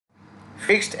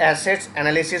Fixed assets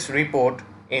analysis report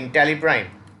in Tally Prime.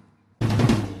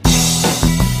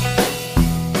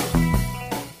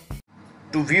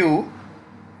 To view,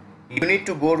 you need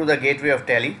to go to the gateway of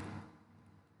Tally,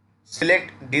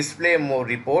 select Display More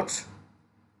Reports,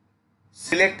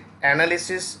 select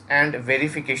Analysis and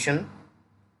Verification,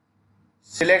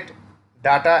 select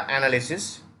Data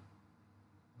Analysis,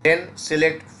 then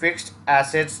select Fixed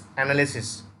Assets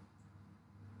Analysis.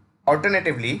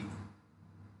 Alternatively,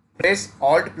 press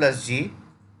Alt plus G,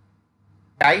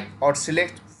 type or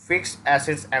select Fixed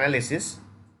Assets Analysis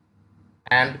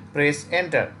and press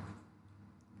Enter.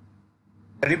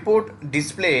 The report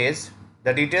displays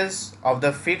the details of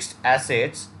the fixed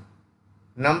assets,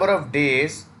 number of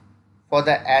days for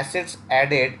the assets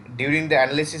added during the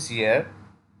analysis year,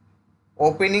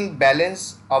 opening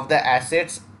balance of the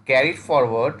assets carried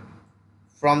forward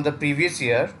from the previous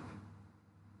year,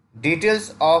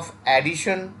 details of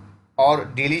addition or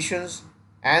deletions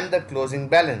and the closing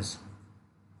balance.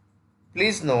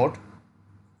 Please note,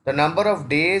 the number of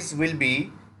days will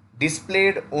be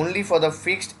displayed only for the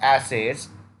fixed assets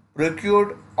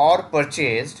procured or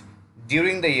purchased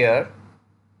during the year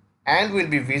and will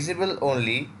be visible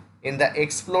only in the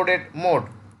exploded mode.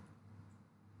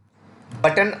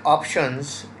 Button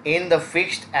options in the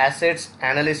fixed assets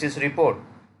analysis report.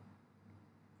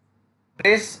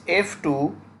 Press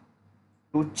F2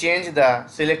 to change the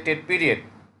selected period.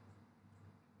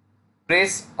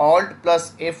 Press Alt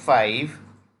plus F5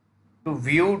 to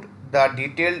view the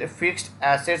detailed fixed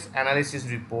assets analysis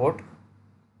report,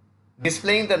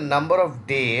 displaying the number of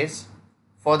days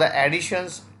for the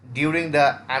additions during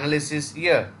the analysis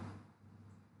year.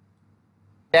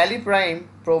 Tally Prime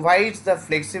provides the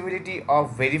flexibility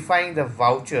of verifying the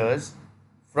vouchers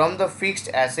from the fixed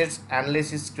assets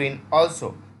analysis screen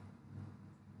also.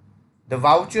 The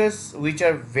vouchers which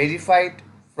are verified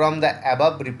from the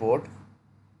above report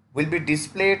will be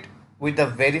displayed with the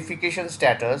verification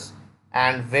status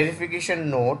and verification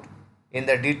note in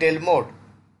the detail mode.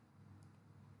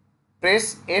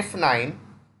 Press F9,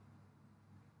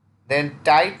 then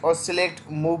type or select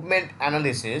movement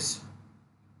analysis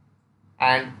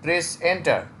and press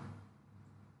enter.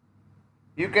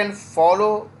 You can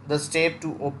follow the step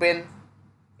to open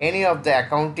any of the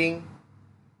accounting,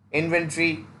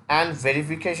 inventory and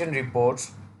verification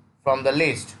reports from the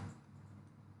list.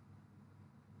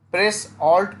 Press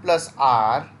Alt plus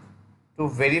R to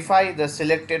verify the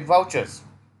selected vouchers.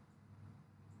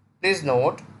 Please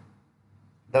note,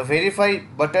 the Verify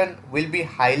button will be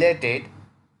highlighted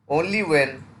only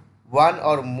when one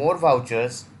or more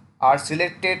vouchers are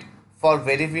selected for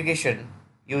verification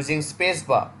using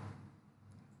spacebar.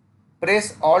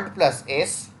 Press Alt plus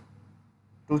S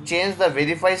to change the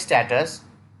Verify status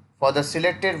for the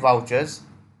selected vouchers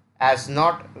as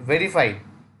not verified.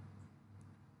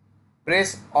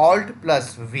 Press Alt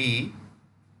plus V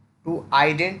to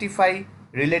identify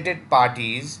related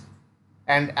parties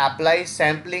and apply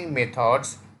sampling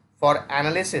methods for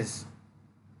analysis.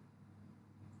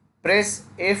 Press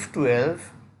F12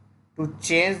 to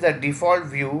change the default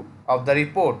view of the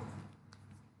report.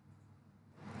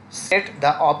 Set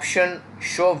the option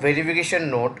Show Verification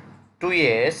Note to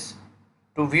Yes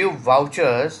to view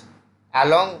vouchers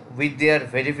along with their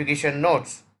verification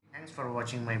notes. Thanks for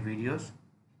watching my videos.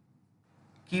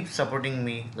 Keep supporting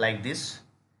me like this.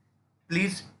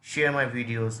 Please share my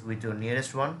videos with your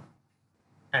nearest one.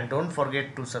 And don't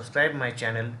forget to subscribe my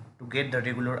channel to get the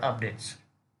regular updates.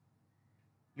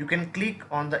 You can click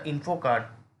on the info card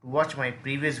to watch my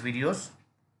previous videos,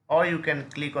 or you can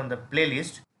click on the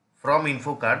playlist from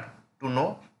info card to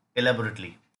know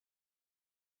elaborately.